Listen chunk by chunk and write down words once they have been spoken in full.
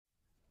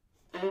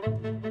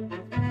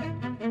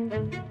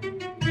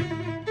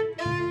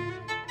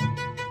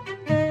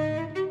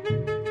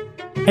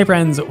Hey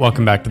friends,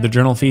 welcome back to the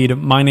Journal Feed.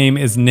 My name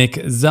is Nick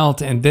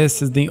Zelt, and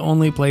this is the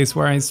only place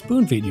where I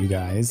spoon feed you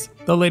guys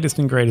the latest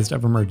and greatest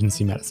of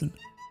emergency medicine.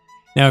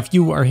 Now, if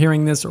you are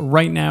hearing this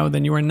right now,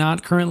 then you are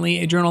not currently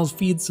a Journal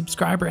Feed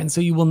subscriber, and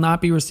so you will not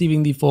be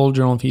receiving the full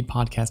Journal Feed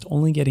podcast,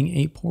 only getting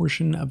a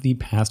portion of the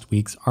past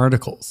week's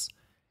articles.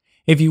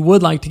 If you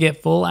would like to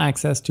get full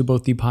access to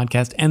both the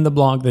podcast and the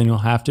blog, then you'll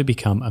have to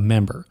become a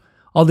member.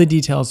 All the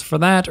details for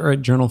that are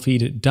at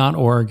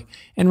journalfeed.org.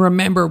 And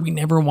remember, we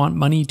never want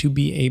money to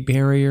be a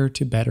barrier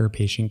to better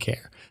patient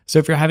care. So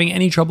if you're having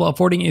any trouble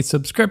affording a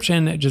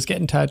subscription, just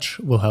get in touch.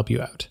 We'll help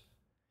you out.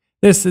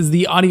 This is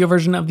the audio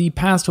version of the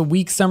past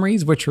week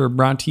summaries, which were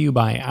brought to you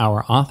by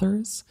our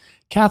authors: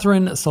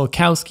 Catherine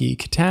Solkowski,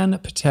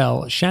 Katan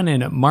Patel,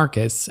 Shannon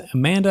Marcus,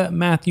 Amanda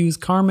Matthews,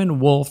 Carmen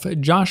Wolf,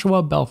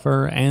 Joshua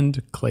Belfer,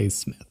 and Clay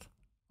Smith.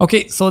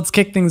 Okay, so let's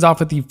kick things off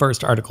with the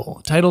first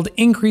article, titled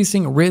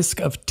Increasing Risk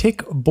of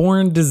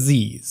Tick-Borne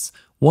Disease.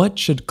 What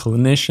should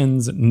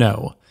clinicians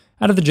know?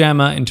 Out of the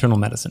JAMA Internal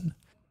Medicine.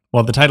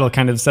 Well, the title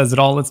kind of says it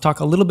all. Let's talk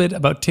a little bit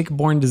about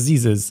tick-borne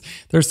diseases.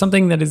 There's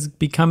something that is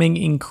becoming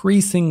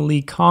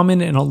increasingly common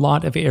in a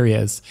lot of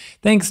areas,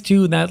 thanks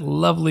to that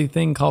lovely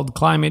thing called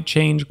climate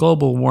change,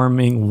 global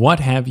warming, what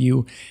have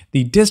you.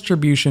 The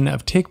distribution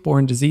of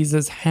tick-borne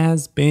diseases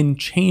has been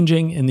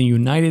changing in the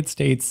United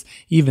States,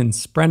 even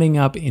spreading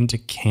up into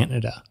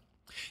Canada.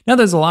 Now,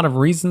 there's a lot of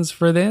reasons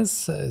for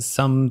this.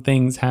 Some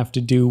things have to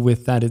do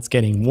with that it's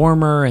getting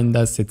warmer and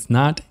thus it's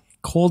not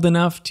cold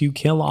enough to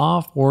kill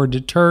off or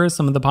deter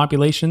some of the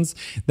populations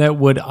that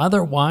would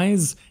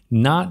otherwise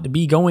not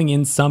be going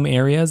in some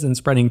areas and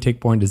spreading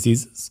tick-borne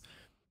diseases.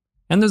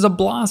 And there's a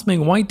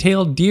blossoming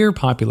white-tailed deer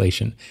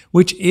population,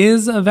 which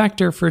is a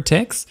vector for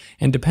ticks,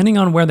 and depending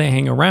on where they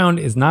hang around,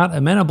 is not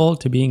amenable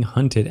to being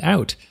hunted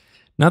out.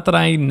 Not that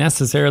I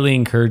necessarily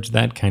encourage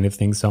that kind of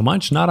thing so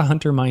much, not a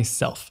hunter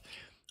myself.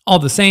 All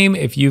the same,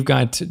 if you've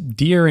got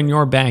deer in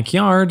your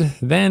backyard,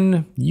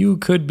 then you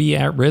could be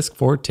at risk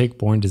for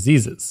tick-borne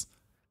diseases.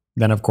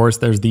 Then, of course,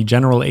 there's the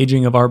general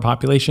aging of our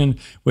population,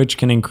 which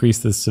can increase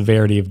the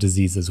severity of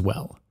disease as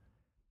well.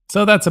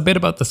 So that's a bit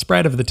about the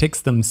spread of the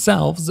ticks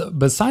themselves.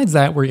 Besides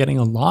that, we're getting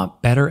a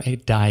lot better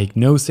at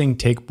diagnosing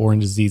tick-borne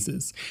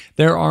diseases.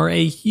 There are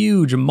a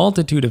huge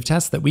multitude of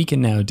tests that we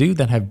can now do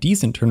that have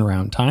decent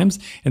turnaround times,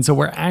 and so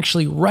we're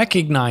actually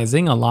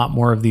recognizing a lot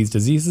more of these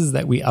diseases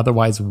that we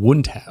otherwise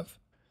wouldn't have.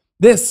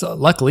 This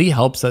luckily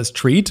helps us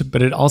treat,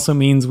 but it also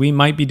means we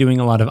might be doing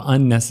a lot of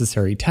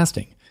unnecessary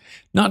testing.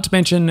 Not to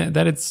mention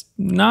that it's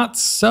not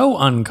so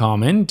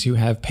uncommon to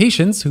have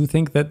patients who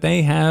think that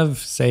they have,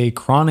 say,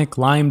 chronic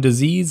Lyme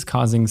disease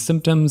causing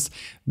symptoms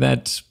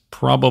that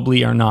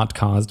probably are not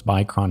caused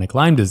by chronic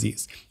Lyme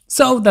disease.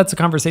 So that's a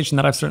conversation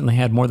that I've certainly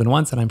had more than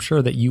once, and I'm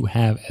sure that you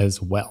have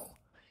as well.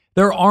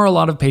 There are a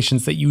lot of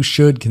patients that you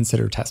should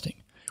consider testing.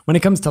 When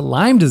it comes to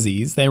Lyme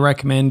disease, they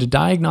recommend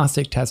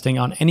diagnostic testing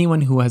on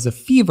anyone who has a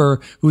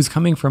fever who's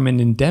coming from an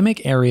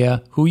endemic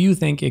area who you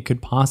think it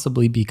could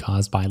possibly be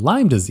caused by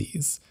Lyme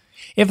disease.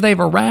 If they have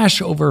a rash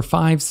over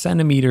 5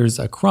 centimeters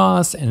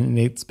across and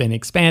it's been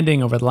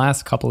expanding over the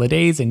last couple of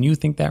days and you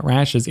think that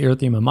rash is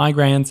erythema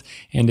migrans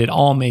and it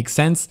all makes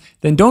sense,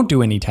 then don't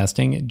do any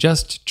testing,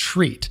 just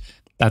treat.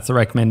 That's the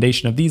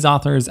recommendation of these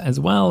authors as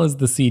well as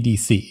the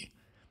CDC.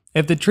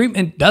 If the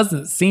treatment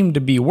doesn't seem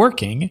to be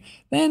working,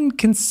 then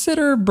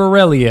consider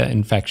Borrelia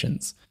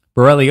infections.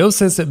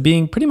 Babesiosis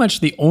being pretty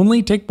much the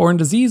only tick-borne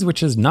disease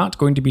which is not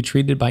going to be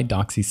treated by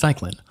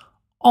doxycycline.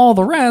 All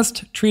the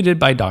rest treated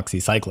by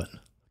doxycycline.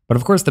 But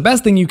of course, the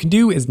best thing you can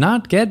do is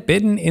not get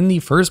bitten in the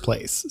first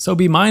place. So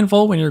be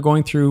mindful when you're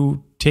going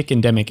through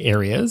tick-endemic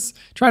areas.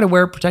 Try to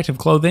wear protective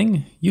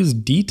clothing, use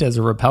DEET as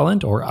a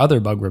repellent or other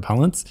bug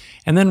repellents,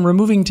 and then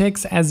removing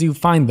ticks as you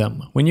find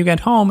them. When you get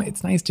home,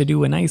 it's nice to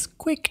do a nice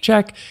quick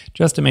check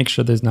just to make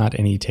sure there's not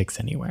any ticks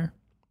anywhere.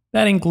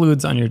 That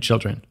includes on your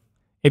children.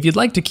 If you'd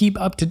like to keep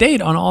up to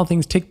date on all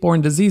things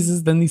tick-borne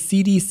diseases, then the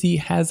CDC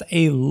has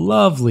a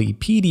lovely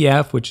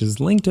PDF, which is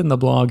linked in the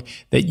blog,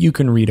 that you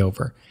can read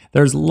over.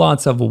 There's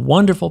lots of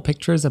wonderful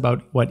pictures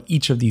about what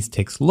each of these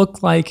ticks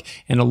look like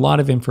and a lot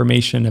of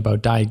information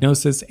about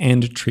diagnosis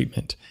and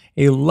treatment.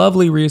 A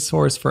lovely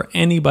resource for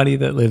anybody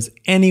that lives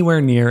anywhere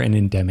near an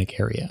endemic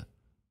area.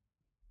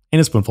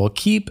 In a spoonful,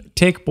 keep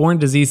tick-borne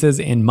diseases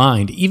in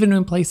mind, even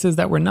in places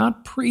that were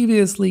not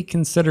previously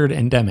considered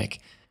endemic.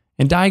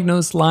 And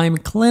diagnose Lyme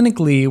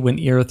clinically when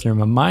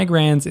erythema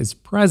migrans is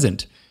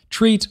present.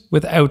 Treat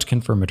without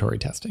confirmatory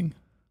testing.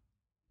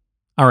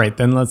 All right,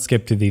 then let's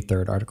skip to the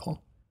third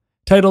article.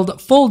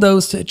 Titled Full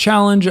Dose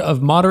Challenge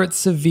of Moderate,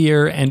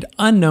 Severe, and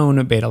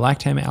Unknown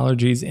Beta-lactam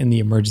Allergies in the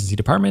Emergency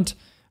Department,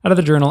 out of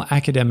the journal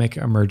Academic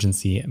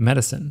Emergency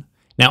Medicine.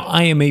 Now,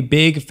 I am a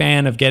big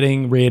fan of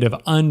getting rid of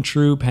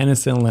untrue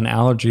penicillin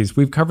allergies.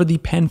 We've covered the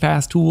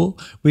PenFast tool.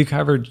 We've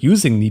covered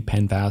using the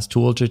PenFast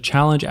tool to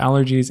challenge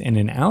allergies in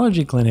an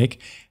allergy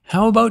clinic.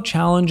 How about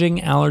challenging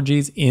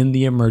allergies in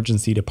the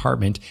emergency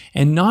department?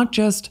 And not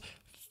just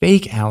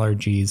fake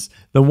allergies,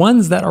 the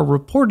ones that are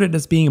reported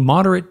as being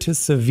moderate to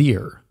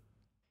severe.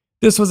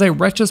 This was a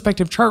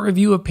retrospective chart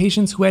review of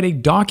patients who had a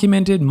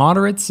documented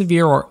moderate,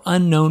 severe, or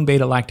unknown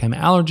beta-lactam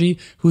allergy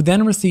who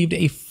then received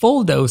a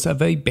full dose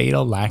of a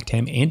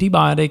beta-lactam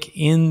antibiotic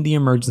in the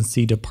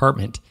emergency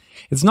department.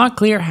 It's not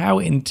clear how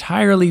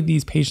entirely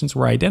these patients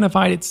were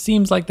identified. It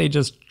seems like they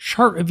just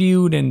chart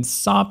reviewed and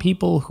saw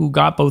people who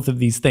got both of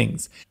these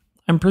things.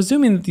 I'm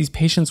presuming that these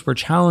patients were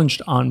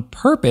challenged on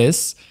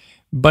purpose,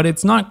 but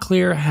it's not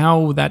clear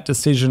how that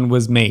decision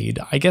was made.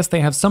 I guess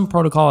they have some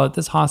protocol at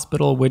this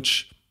hospital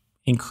which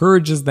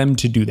encourages them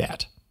to do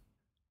that.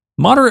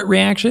 Moderate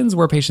reactions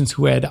were patients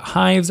who had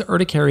hives,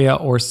 urticaria,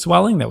 or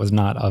swelling that was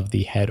not of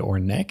the head or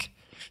neck.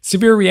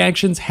 Severe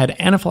reactions had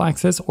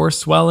anaphylaxis or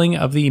swelling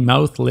of the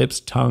mouth, lips,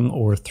 tongue,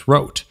 or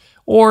throat,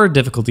 or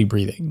difficulty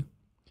breathing.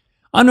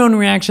 Unknown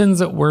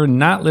reactions were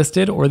not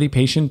listed or the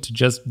patient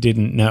just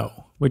didn't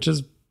know, which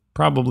is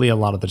probably a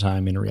lot of the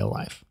time in real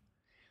life.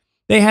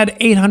 They had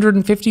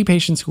 850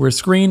 patients who were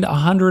screened,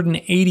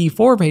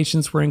 184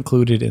 patients were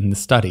included in the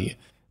study.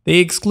 They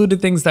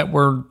excluded things that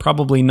were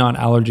probably not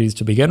allergies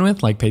to begin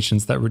with, like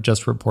patients that were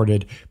just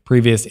reported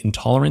previous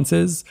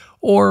intolerances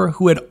or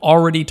who had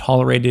already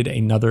tolerated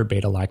another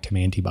beta-lactam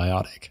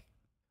antibiotic.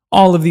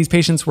 All of these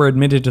patients were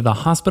admitted to the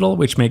hospital,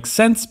 which makes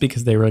sense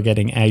because they were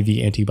getting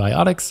IV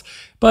antibiotics,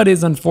 but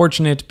is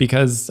unfortunate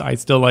because I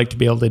still like to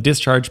be able to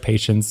discharge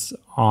patients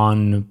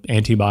on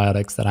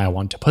antibiotics that I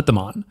want to put them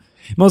on.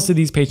 Most of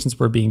these patients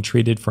were being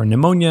treated for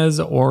pneumonias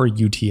or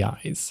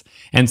UTIs,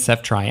 and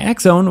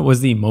ceftriaxone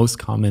was the most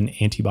common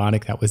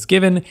antibiotic that was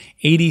given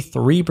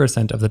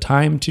 83% of the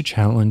time to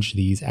challenge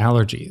these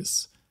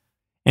allergies.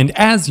 And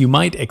as you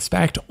might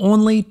expect,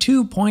 only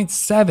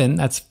 2.7,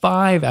 that's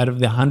 5 out of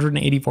the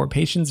 184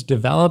 patients,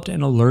 developed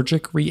an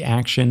allergic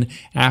reaction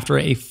after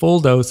a full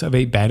dose of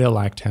a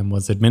beta-lactam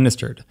was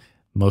administered,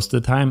 most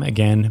of the time,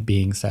 again,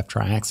 being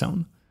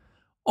ceftriaxone.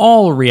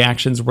 All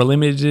reactions were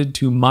limited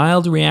to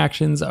mild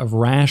reactions of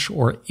rash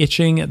or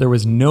itching. There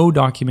was no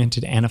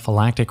documented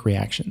anaphylactic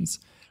reactions.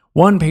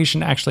 One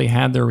patient actually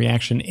had their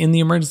reaction in the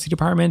emergency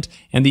department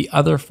and the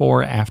other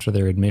 4 after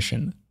their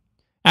admission.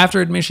 After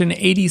admission,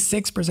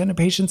 86% of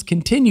patients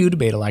continued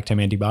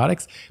beta-lactam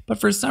antibiotics, but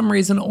for some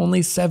reason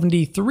only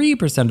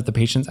 73% of the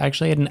patients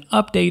actually had an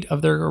update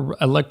of their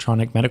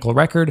electronic medical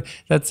record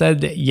that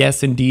said,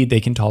 yes, indeed, they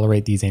can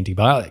tolerate these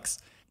antibiotics.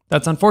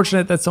 That's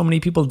unfortunate that so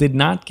many people did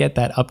not get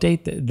that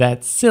update.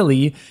 That's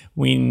silly.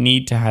 We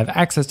need to have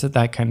access to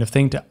that kind of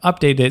thing to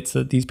update it so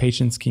that these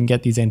patients can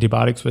get these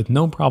antibiotics with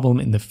no problem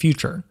in the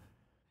future.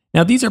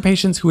 Now, these are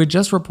patients who had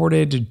just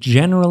reported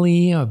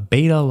generally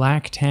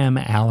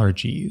beta-lactam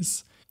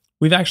allergies.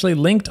 We've actually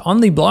linked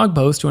on the blog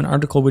post to an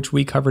article which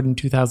we covered in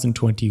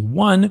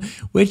 2021,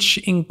 which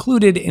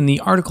included in the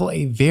article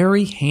a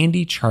very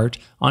handy chart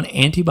on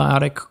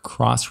antibiotic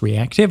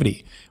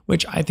cross-reactivity,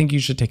 which I think you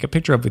should take a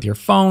picture of with your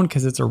phone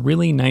because it's a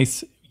really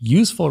nice,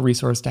 useful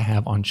resource to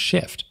have on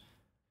shift.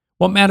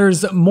 What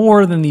matters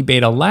more than the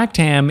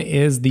beta-lactam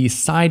is the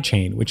side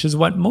chain, which is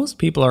what most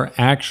people are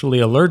actually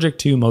allergic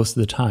to most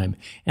of the time.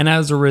 And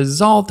as a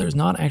result, there's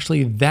not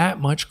actually that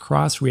much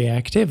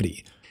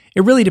cross-reactivity.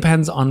 It really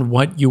depends on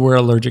what you were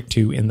allergic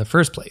to in the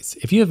first place.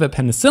 If you have a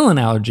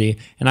penicillin allergy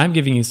and I'm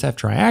giving you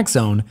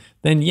ceftriaxone,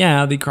 then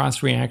yeah, the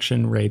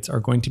cross-reaction rates are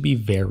going to be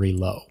very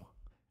low.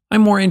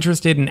 I'm more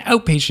interested in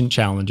outpatient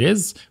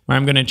challenges, where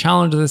I'm going to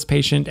challenge this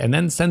patient and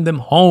then send them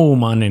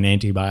home on an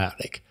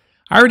antibiotic.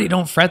 I already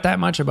don't fret that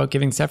much about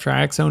giving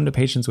ceftriaxone to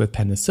patients with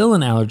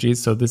penicillin allergies,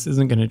 so this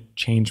isn't going to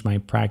change my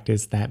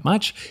practice that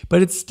much,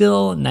 but it's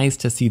still nice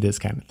to see this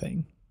kind of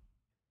thing.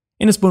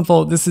 In a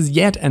spoonful, this is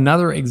yet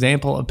another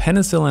example of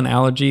penicillin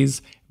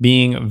allergies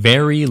being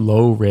very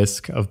low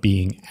risk of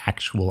being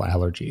actual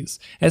allergies,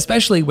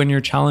 especially when you're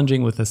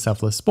challenging with a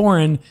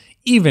cephalosporin,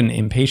 even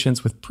in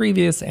patients with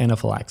previous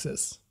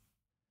anaphylaxis.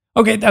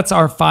 Okay, that's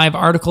our 5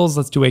 articles.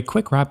 Let's do a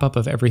quick wrap up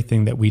of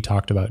everything that we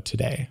talked about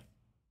today.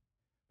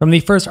 From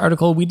the first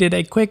article, we did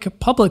a quick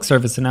public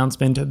service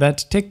announcement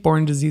that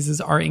tick-borne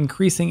diseases are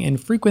increasing in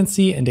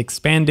frequency and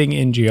expanding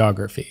in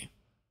geography.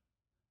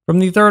 From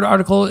the third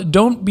article,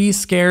 don't be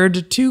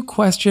scared to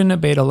question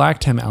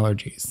beta-lactam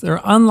allergies.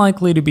 They're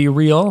unlikely to be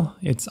real.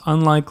 It's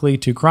unlikely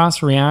to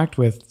cross-react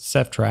with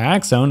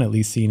ceftriaxone, at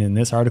least seen in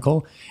this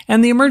article,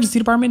 and the emergency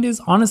department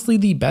is honestly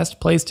the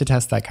best place to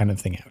test that kind of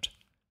thing out.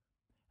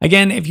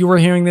 Again, if you were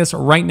hearing this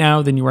right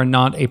now, then you are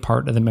not a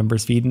part of the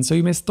members feed, and so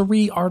you missed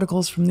 3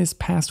 articles from this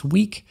past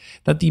week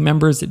that the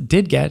members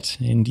did get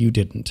and you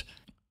didn't.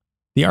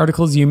 The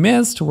articles you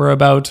missed were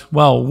about,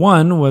 well,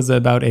 one was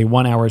about a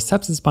 1-hour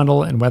sepsis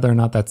bundle and whether or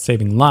not that's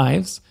saving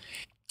lives.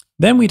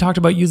 Then we talked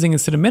about using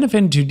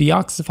acetaminophen to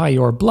deoxify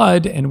your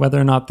blood and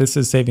whether or not this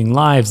is saving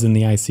lives in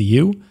the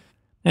ICU.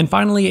 And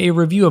finally, a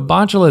review of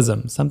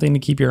botulism, something to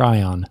keep your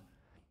eye on.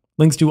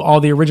 Links to all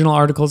the original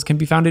articles can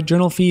be found at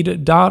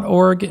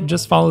journalfeed.org.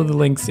 Just follow the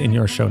links in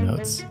your show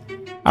notes.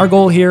 Our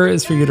goal here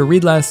is for you to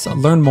read less,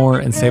 learn more,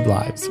 and save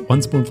lives,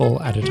 one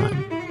spoonful at a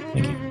time.